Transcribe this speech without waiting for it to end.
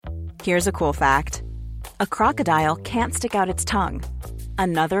Here's a cool fact. A crocodile can't stick out its tongue.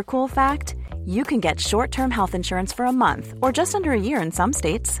 Another cool fact, you can get short-term health insurance for a month or just under a year in some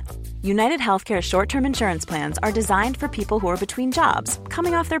states. United Healthcare short-term insurance plans are designed for people who are between jobs,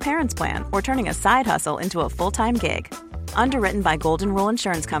 coming off their parents' plan, or turning a side hustle into a full-time gig. Underwritten by Golden Rule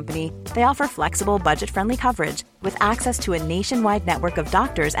Insurance Company, they offer flexible, budget-friendly coverage with access to a nationwide network of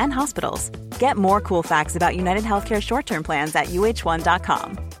doctors and hospitals. Get more cool facts about United Healthcare short-term plans at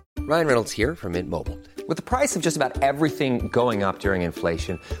uh1.com. Ryan Reynolds here from Mint Mobile. With the price of just about everything going up during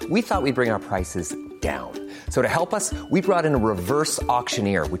inflation, we thought we'd bring our prices down. So to help us, we brought in a reverse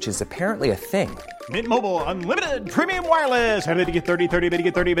auctioneer, which is apparently a thing. Mint Mobile Unlimited Premium Wireless. How to get 30, 30, bit to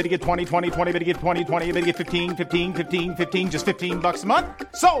get 30, bit to get 20, 20, 20, bit to get 20, 20, bit to get 15, 15, 15, 15, just $15 a month?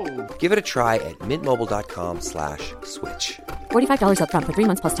 Sold! Give it a try at mintmobile.com/switch. $45 up front for 3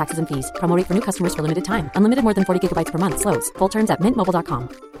 months plus taxes and fees. Promo rate for new customers for limited time. Unlimited more than 40 gigabytes per month. Slows full terms at mintmobile.com.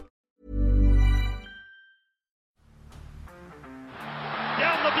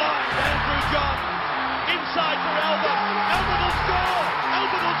 Down the blind, Andrew John. Inside for Albert. Albert will score.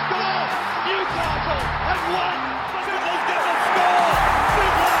 Albert will score. Newcastle have won. Fiddler's going to score.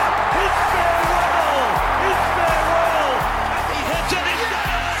 Fiddler, his farewell. His farewell. And he hits it. He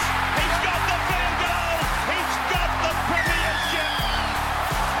does. He's got the field goal. He's got the premiership.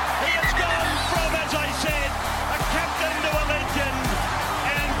 He has gone from, as I said, a captain to a legend.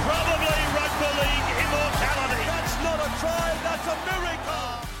 And probably rugby league immortality. That's not a try. That's a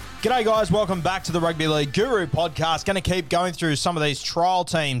miracle. G'day guys, welcome back to the Rugby League Guru podcast. Going to keep going through some of these trial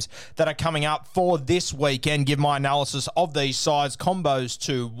teams that are coming up for this weekend, give my analysis of these sides, combos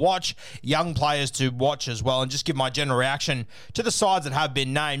to watch, young players to watch as well, and just give my general reaction to the sides that have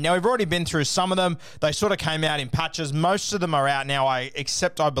been named. Now, we've already been through some of them. They sort of came out in patches. Most of them are out now,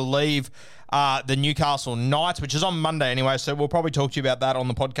 except I believe the Newcastle Knights, which is on Monday anyway, so we'll probably talk to you about that on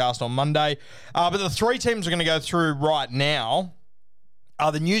the podcast on Monday. But the three teams we're going to go through right now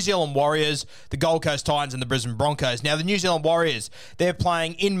are the New Zealand Warriors, the Gold Coast Titans, and the Brisbane Broncos. Now, the New Zealand Warriors, they're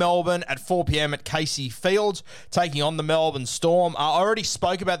playing in Melbourne at 4 p.m. at Casey Fields, taking on the Melbourne Storm. I already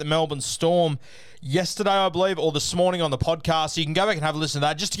spoke about the Melbourne Storm yesterday, I believe, or this morning on the podcast, so you can go back and have a listen to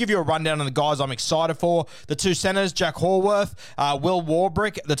that. Just to give you a rundown on the guys I'm excited for, the two centres, Jack Horwath, Will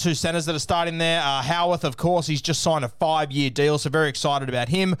Warbrick, the two centres that are starting there. Howarth, of course, he's just signed a 5-year deal, so very excited about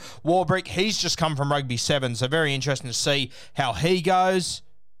him. Warbrick, he's just come from Rugby 7, so very interesting to see how he goes.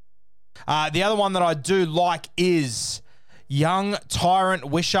 The other one that I do like is young Tyrant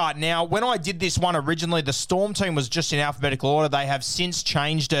Wishart. Now, when I did this one originally, the Storm team was just in alphabetical order. They have since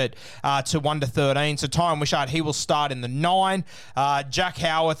changed it to 1 to 13. So Tyrant Wishart, he will start in the 9. Jack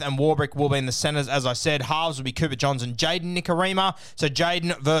Howarth and Warbrick will be in the centres. As I said, halves will be Cooper Johns and Jaden Nikorima. So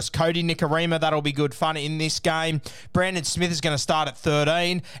Jaden versus Cody Nikorima. That'll be good fun in this game. Brandon Smith is going to start at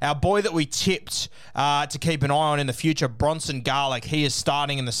 13. Our boy that we tipped to keep an eye on in the future, Bronson Garlick, he is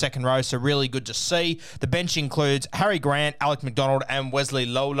starting in the second row. So really good to see. The bench includes Harry Grant, Alec McDonald, and Wesley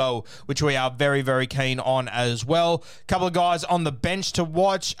Lolo, which we are very, very keen on as well. A couple of guys on the bench to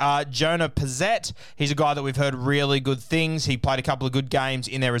watch. Jonah Pizzette, he's a guy that we've heard really good things. He played a couple of good games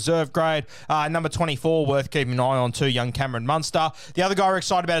in their reserve grade. Number 24, worth keeping an eye on too, young Cameron Munster. The other guy we're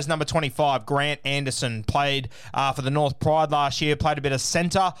excited about is number 25, Grant Anderson. Played for the North Pride last year, played a bit of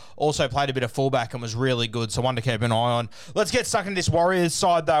centre, also played a bit of fullback and was really good, so one to keep an eye on. Let's get stuck into this Warriors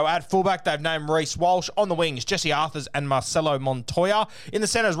side though. At fullback, they've named Reece Walsh. On the wings, Jesse Arthurs and Marcelo Montoya. In the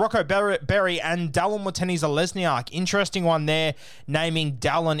centres, Rocco Berry and Dallin Watene-Zelezniak. Interesting one there, naming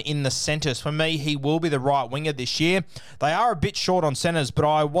Dallin in the centres. For me, he will be the right winger this year. They are a bit short on centres, but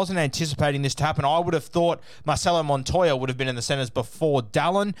I wasn't anticipating this to happen. I would have thought Marcelo Montoya would have been in the centres before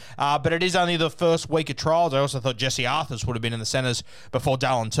Dallin, but it is only the first week of trials. I also thought Jesse Arthurs would have been in the centres before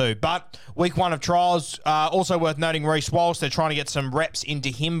Dallin too. But week 1 of trials, also worth noting Reece Walsh. They're trying to get some reps into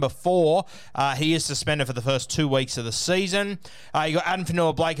him before he is suspended for the first 2 weeks of the season. You got Adam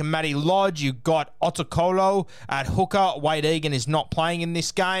Fanua-Blake and Matty Lodge. You got Otokolo at hooker. Wade Egan is not playing in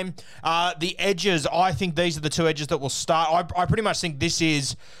this game. The edges, I think these are the two edges that will start. I pretty much think this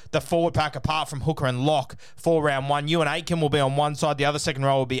is the forward pack apart from hooker and lock for round 1. Ewan Aitken will be on one side. The other second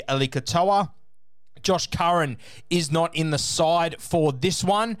row will be Eli Katoa. Josh Curran is not in the side for this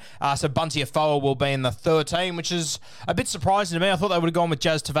one. So Bunty Afoa will be in the 13, which is a bit surprising to me. I thought they would have gone with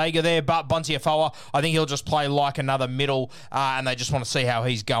Jazz Tavega there, but Bunty Afoa, I think he'll just play like another middle, and they just want to see how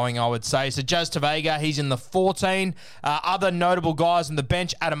he's going, I would say. So Jazz Tavega, he's in the 14. Other notable guys on the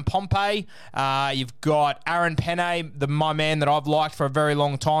bench, Adam Pompey. You've got Aaron Penne, my man that I've liked for a very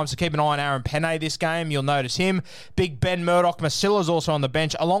long time. So keep an eye on Aaron Penne this game. You'll notice him. Big Ben Murdoch-Masila is also on the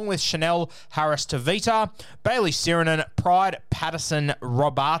bench, along with Chanel Harris-Tavita. Tavita, Bailey Sirinen, Pride, Patterson,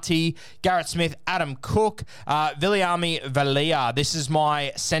 Robati, Garrett Smith, Adam Cook, Viliami Valia. This is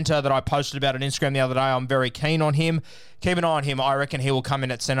my centre that I posted about on Instagram the other day. I'm very keen on him. Keep an eye on him. I reckon he will come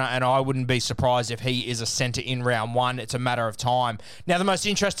in at centre, and I wouldn't be surprised if he is a centre in round one. It's a matter of time. Now, the most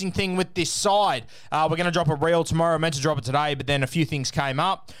interesting thing with this side, we're going to drop a reel tomorrow. I meant to drop it today, but then a few things came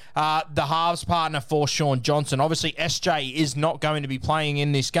up. The halves partner for Sean Johnson. Obviously, SJ is not going to be playing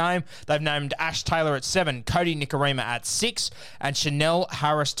in this game. They've named Ash Taylor at 7, Cody Nikorima at 6, and Chanel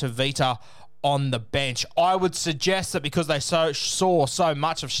Harris-Tavita on the bench. I would suggest that because they saw so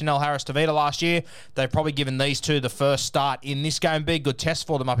much of Chanel Harris-Tavita last year, they've probably given these two the first start in this game. Be a good test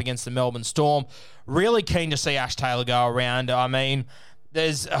for them up against the Melbourne Storm. Really keen to see Ash Taylor go around. I mean,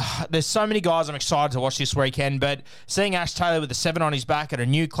 there's so many guys I'm excited to watch this weekend, but seeing Ash Taylor with the 7 on his back at a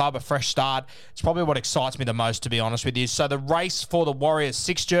new club, a fresh start, it's probably what excites me the most, to be honest with you. So the race for the Warriors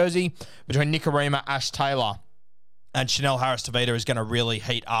 6 jersey between Nikorima, Ash Taylor, and Chanel Harris-Tavita is going to really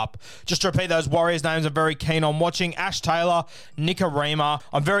heat up. Just to repeat those Warriors names I'm very keen on watching. Ash Taylor, Nikorima.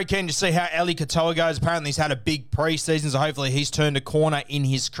 I'm very keen to see how Eli Katoa goes. Apparently he's had a big preseason, so hopefully he's turned a corner in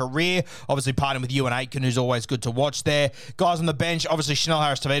his career. Obviously partnering with Ewan Aitken, who's always good to watch there. Guys on the bench, obviously Chanel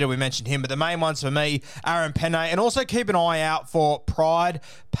Harris-Tavita, we mentioned him, but the main ones for me, Aaron Penne, and also keep an eye out for Pride,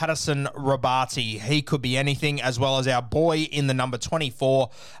 Patterson, Robati. He could be anything, as well as our boy in the number 24,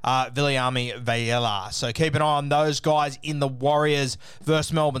 Viliami Vaila. So keep an eye on those guys in the Warriors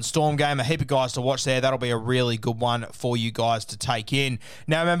versus Melbourne Storm game. A heap of guys to watch there. That'll be a really good one for you guys to take in.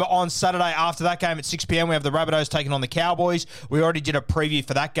 Now, remember, on Saturday after that game at 6 p.m, we have the Rabbitohs taking on the Cowboys. We already did a preview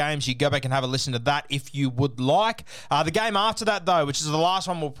for that game, so you go back and have a listen to that if you would like. The game after that, though, which is the last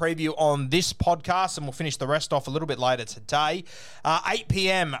one we'll preview on this podcast, and we'll finish the rest off a little bit later today. 8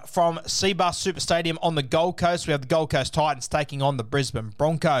 p.m. from Cbus Super Stadium on the Gold Coast, we have the Gold Coast Titans taking on the Brisbane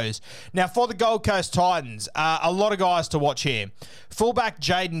Broncos. Now, for the Gold Coast Titans, a lot of guys to watch here. Fullback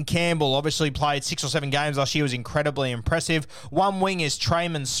Jaden Campbell obviously played 6 or 7 games last year, was incredibly impressive. One wing is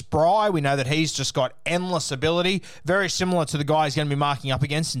Trayman Spry. We know that he's just got endless ability, very similar to the guy he's going to be marking up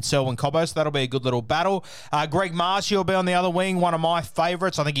against in Selwyn Cobbo, so that'll be a good little battle. Greg Marshall will be on the other wing, one of my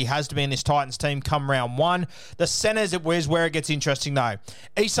favourites. I think he has to be in this Titans team come round one. The centres, is where it gets interesting though.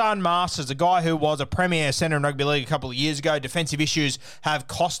 Isan Masters, a guy who was a premier centre in rugby league a couple of years ago. Defensive issues have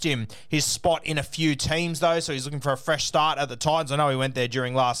cost him his spot in a few teams though, so he's looking for a fresh start at the Titans. I know he went there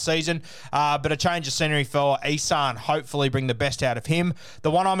during last season, but a change of scenery for Isan. Hopefully bring the best out of him.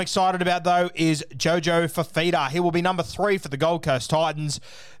 The one I'm excited about, though, is Jojo Fafita. He will be number 3 for the Gold Coast Titans.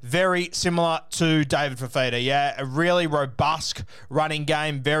 Very similar to David Fafita. Yeah, a really robust running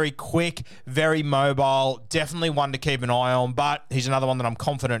game. Very quick, very mobile. Definitely one to keep an eye on, but he's another one that I'm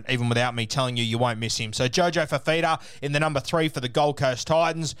confident, even without me telling you won't miss him. So Jojo Fafita in the number 3 for the Gold Coast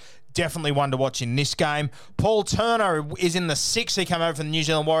Titans. Definitely one to watch in this game. Paul Turner is in the 6. He came over from the New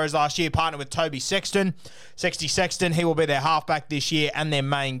Zealand Warriors last year, partnered with Toby Sexton. Sexton, he will be their halfback this year and their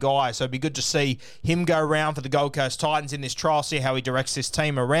main guy. So it'd be good to see him go around for the Gold Coast Titans in this trial, see how he directs this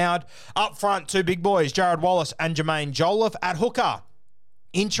team around. Up front, 2 big boys, Jared Wallace and Jermaine Jolliffe. At hooker,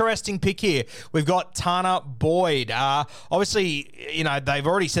 interesting pick here. We've got Tana Boyd. Obviously, they've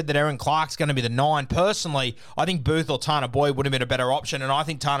already said that Aaron Clark's going to be the 9. Personally, I think Booth or Tana Boyd would have been a better option, and I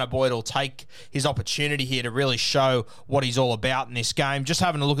think Tana Boyd will take his opportunity here to really show what he's all about in this game. Just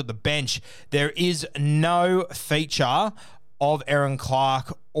having a look at the bench, there is no feature of Aaron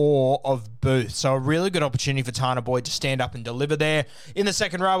Clark or of Booth. So a really good opportunity for Tana Boyd to stand up and deliver there. In the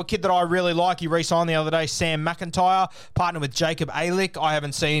second row, a kid that I really like, he re-signed the other day, Sam McIntyre, partnered with Jacob Alick. I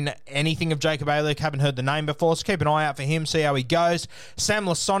haven't seen anything of Jacob Alick, haven't heard the name before, so keep an eye out for him, see how he goes. Sam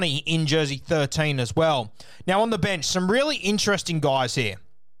Lasoni in jersey 13 as well. Now on the bench, some really interesting guys here.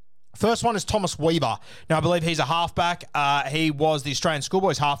 First one is Thomas Weaver. Now, I believe he's a halfback. He was the Australian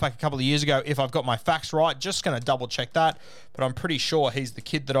Schoolboys halfback a couple of years ago, if I've got my facts right. Just going to double-check that, but I'm pretty sure he's the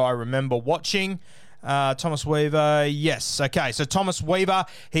kid that I remember watching. Thomas Weaver, yes. Okay, so Thomas Weaver,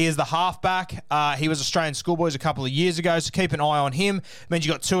 he is the halfback. He was Australian Schoolboys a couple of years ago, so keep an eye on him. It means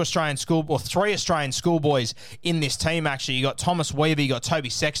you got 3 Australian Schoolboys in this team, actually. You got Thomas Weaver, you got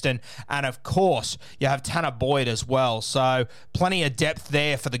Toby Sexton, and of course, you have Tana Boyd as well. So plenty of depth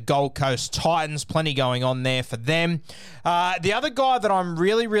there for the Gold Coast Titans, plenty going on there for them. The other guy that I'm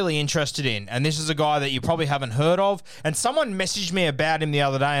really, really interested in, and this is a guy that you probably haven't heard of, and someone messaged me about him the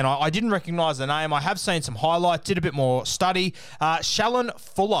other day, and I didn't recognize the name. I have seen some highlights, did a bit more study. Shalon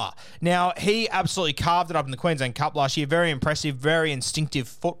Fuller. Now, he absolutely carved it up in the Queensland Cup last year. Very impressive, very instinctive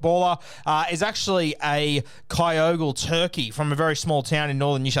footballer. Is actually a Kyogle turkey from a very small town in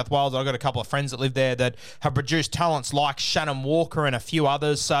northern New South Wales. I've got a couple of friends that live there that have produced talents like Shannon Walker and a few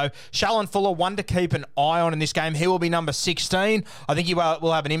others. So Shalon Fuller, one to keep an eye on in this game. He will be number 16. I think he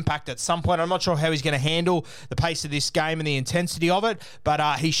will have an impact at some point. I'm not sure how he's going to handle the pace of this game and the intensity of it, but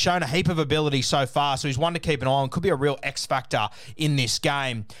he's shown a heap of ability so far, so he's one to keep an eye on. Could be a real X factor in this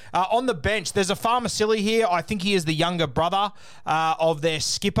game. On the bench, there's a Farmasili here. I think he is the younger brother of their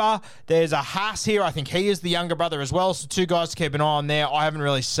skipper. There's a Haas here. I think he is the younger brother as well, so two guys to keep an eye on there. I haven't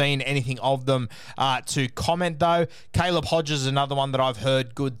really seen anything of them to comment, though. Caleb Hodges is another one that I've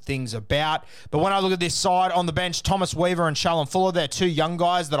heard good things about. But when I look at this side on the bench, Thomas Weaver and Shalon Fuller, they're two young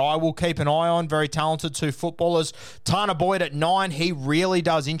guys that I will keep an eye on. Very talented, two footballers. Tanner Boyd at 9. He really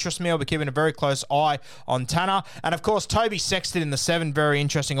does interest me. I'll be keeping a very close eye on Tanner. And, of course, Toby Sexton in the 7, very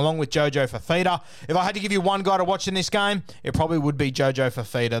interesting, along with Jojo Fafita. If I had to give you one guy to watch in this game, it probably would be Jojo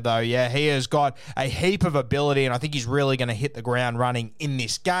Fafita, though. Yeah, he has got a heap of ability, and I think he's really going to hit the ground running in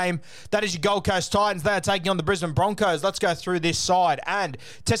this game. That is your Gold Coast Titans. They are taking on the Brisbane Broncos. Let's go through this side. And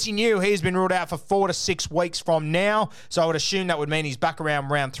Tessie New, he's been ruled out for 4 to 6 weeks from now, so I would assume that would mean he's back around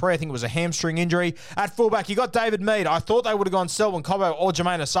round 3. I think it was a hamstring injury. At fullback, you got David Mead. I thought they would have gone Selwyn Cobbo or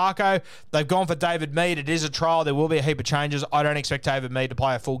Jermaine Asako. They've gone for David Mead. It is a trial. There will be a heap of changes. I don't expect David Mead to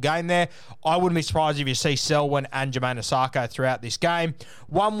play a full game there. I wouldn't be surprised if you see Selwyn and Jermaine Asako throughout this game.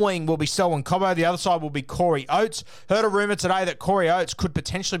 One wing will be Selwyn Cobbo. The other side will be Corey Oates. Heard a rumour today that Corey Oates could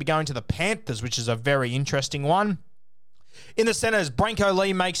potentially be going to the Panthers, which is a very interesting one. In the centres,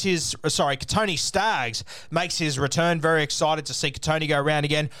 Katoni Staggs makes his return. Very excited to see Katoni go around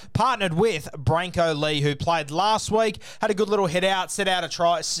again. Partnered with Branko Lee, who played last week. Had a good little hit out, set up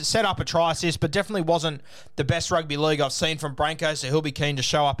a try assist, but definitely wasn't the best rugby league I've seen from Branko, so he'll be keen to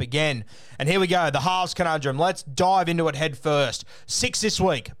show up again. And here we go, the halves conundrum. Let's dive into it head first. 6 this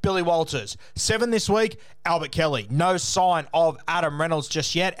week, Billy Walters. 7 this week, Albert Kelly. No sign of Adam Reynolds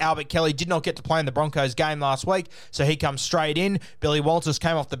just yet. Albert Kelly did not get to play in the Broncos game last week, so he comes straight in. Billy Walters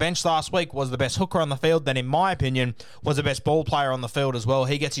came off the bench last week, was the best hooker on the field, then in my opinion, was the best ball player on the field as well.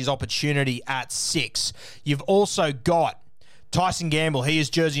 He gets his opportunity at 6. You've also got Tyson Gamble. He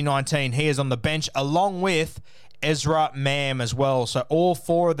is jersey 19. He is on the bench along with Ezra Mam as well. So all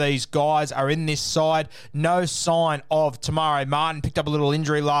 4 of these guys are in this side. No sign of Tamari Martin. Picked up a little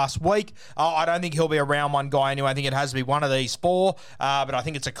injury last week. I don't think he'll be a round 1 guy anyway. I think it has to be one of these 4. But I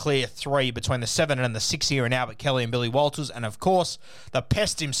think it's a clear 3 between the 7 and the 6 here in Albert Kelly and Billy Walters. And of course, the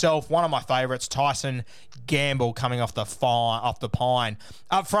pest himself, one of my favourites, Tyson Gamble, coming off the pine.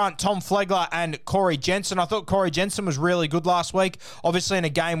 Up front, Tom Flegler and Corey Jensen. I thought Corey Jensen was really good last week. Obviously in a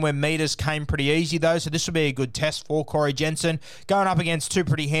game where meters came pretty easy though, so this will be a good test for Corey Jensen. Going up against 2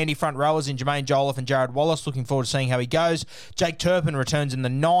 pretty handy front rowers in Jermaine Jolliffe and Jared Wallace. Looking forward to seeing how he goes. Jake Turpin returns in the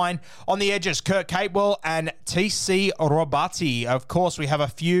 9. On the edges, Kurt Capewell and TC Robati. Of course, we have a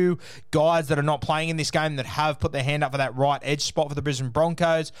few guys that are not playing in this game that have put their hand up for that right edge spot for the Brisbane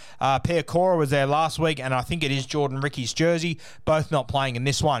Broncos. Pierre Cora was there last week, and I think it is Jordan Ricky's jersey. Both not playing in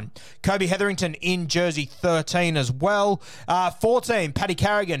this one. Kobe Hetherington in jersey 13 as well. 14, Paddy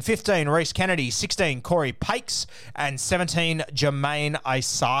Carrigan. 15, Reece Kennedy. 16, Corey Pakes. And 17, Jermaine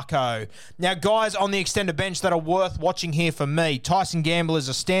Asako. Now, guys on the extended bench that are worth watching here for me. Tyson Gamble is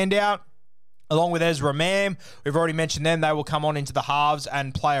a standout, along with Ezra Mam. We've already mentioned them. They will come on into the halves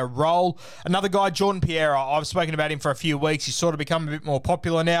and play a role. Another guy, Jordan Piera. I've spoken about him for a few weeks. He's sort of become a bit more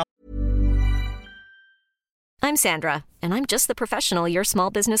popular now. I'm Sandra, and I'm just the professional your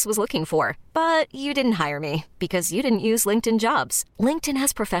small business was looking for. But you didn't hire me because you didn't use LinkedIn Jobs. LinkedIn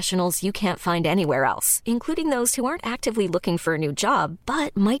has professionals you can't find anywhere else, including those who aren't actively looking for a new job,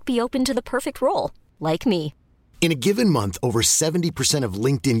 but might be open to the perfect role, like me. In a given month, over 70% of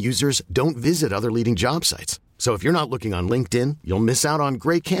LinkedIn users don't visit other leading job sites. So if you're not looking on LinkedIn, you'll miss out on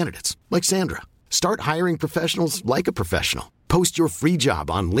great candidates like Sandra. Start hiring professionals like a professional. Post your free job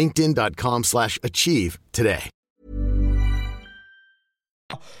on linkedin.com/achieve today.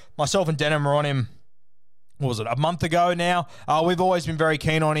 Myself and Denham are on him. What was it, a month ago now? We've always been very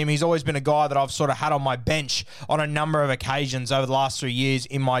keen on him. He's always been a guy that I've sort of had on my bench on a number of occasions over the last 3 years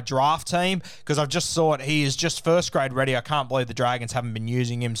in my draft team because I've just thought he is just first grade ready. I can't believe the Dragons haven't been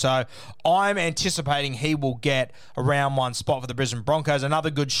using him. So I'm anticipating he will get a round 1 spot for the Brisbane Broncos.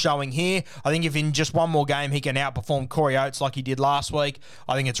 Another good showing here. I think if in just one more game he can outperform Corey Oates like he did last week,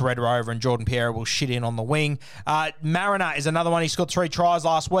 I think it's Red Rover and Jordan Piera will shit in on the wing. Mariner is another one. He scored 3 tries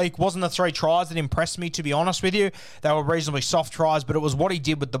last week. Wasn't the 3 tries that impressed me, to be honest. honest with you. They were reasonably soft tries, but it was what he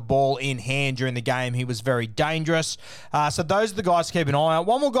did with the ball in hand during the game. He was very dangerous. So those are the guys to keep an eye on.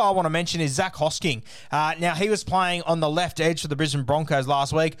 One more guy I want to mention is Zach Hosking. Now, he was playing on the left edge for the Brisbane Broncos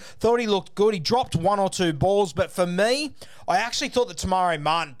last week. Thought he looked good. He dropped one or two balls, but for me, I actually thought that Tamari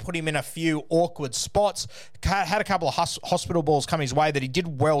Martin put him in a few awkward spots. Had a couple of hospital balls come his way that he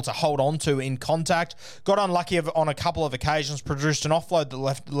did well to hold on to in contact. Got unlucky on a couple of occasions, produced an offload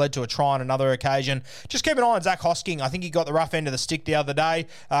that led to a try on another occasion. Just keep an eye on Zach Hosking. I think he got the rough end of the stick the other day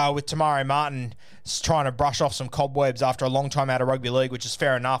with Tamari Martin trying to brush off some cobwebs after a long time out of rugby league, which is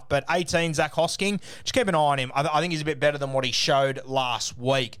fair enough. But 18, Zach Hosking, just keep an eye on him. I think he's a bit better than what he showed last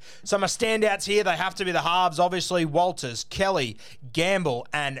week. Some of my standouts here, they have to be the halves, obviously. Walters, Kelly, Gamble,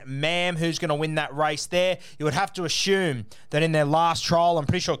 and Mam. Who's going to win that race there? You would have to assume that in their last trial, I'm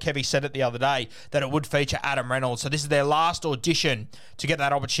pretty sure Kevy said it the other day, that it would feature Adam Reynolds. So this is their last audition to get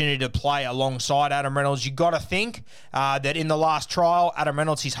that opportunity to play alongside Adam Reynolds. You got to think that in the last trial, Adam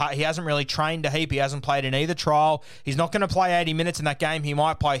Reynolds, he hasn't really trained a heap. He hasn't played in either trial. He's not going to play 80 minutes in that game. He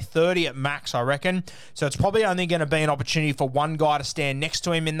might play 30 at max, I reckon. So it's probably only going to be an opportunity for one guy to stand next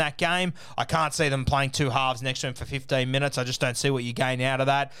to him in that game. I can't see them playing two halves next to him for 15 minutes. I just don't see what you gain out of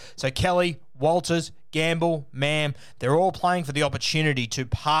that. So Kelly, Walters, Gamble, Mam, they're all playing for the opportunity to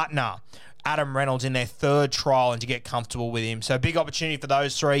partner Adam Reynolds in their third trial and to get comfortable with him. So big opportunity for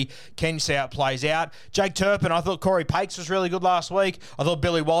those three. Can you see how it plays out? Jake Turpin, I thought Corey Pakes was really good last week. I thought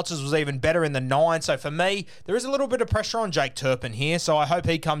Billy Walters was even better in the 9. So for me, there is a little bit of pressure on Jake Turpin here. So I hope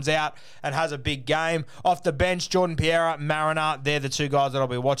he comes out and has a big game. Off the bench, Jordan Piera, Mariner, they're the two guys that I'll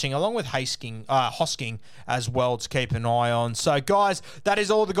be watching, along with Hosking as well to keep an eye on. So guys, that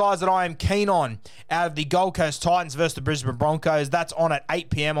is all the guys that I am keen on out of the Gold Coast Titans versus the Brisbane Broncos. That's on at 8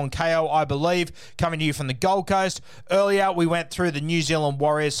 p.m. on KO, I believe, coming to you from the Gold Coast. Earlier, we went through the New Zealand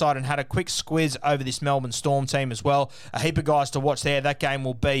Warriors side and had a quick squiz over this Melbourne Storm team as well. A heap of guys to watch there. That game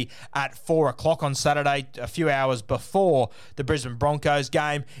will be at 4 o'clock on Saturday, a few hours before the Brisbane Broncos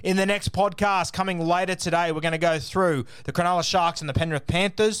game. In the next podcast, coming later today, we're going to go through the Cronulla Sharks and the Penrith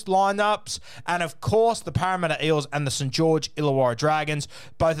Panthers lineups, and of course, the Parramatta Eels and the St. George Illawarra Dragons.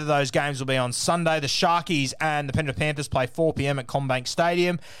 Both of those games will be on Sunday. The Sharkies and the Penrith Panthers play 4 p.m. at CommBank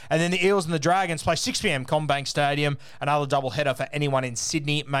Stadium, and then the Eels and the Dragons play 6 p.m. CommBank Stadium. Another double header for anyone in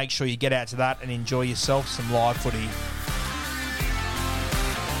Sydney. Make sure you get out to that and enjoy yourself some live footy.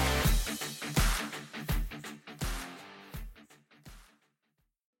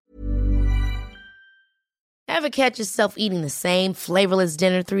 Ever catch yourself eating the same flavorless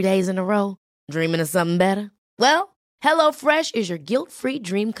dinner 3 days in a row? Dreaming of something better? Well, HelloFresh is your guilt-free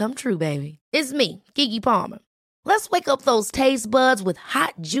dream come true, baby. It's me, Keke Palmer. Let's wake up those taste buds with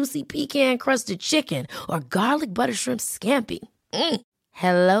hot, juicy pecan-crusted chicken or garlic butter shrimp scampi.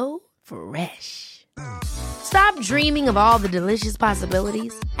 Hello Fresh. Stop dreaming of all the delicious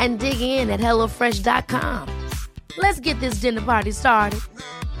possibilities and dig in at HelloFresh.com. Let's get this dinner party started.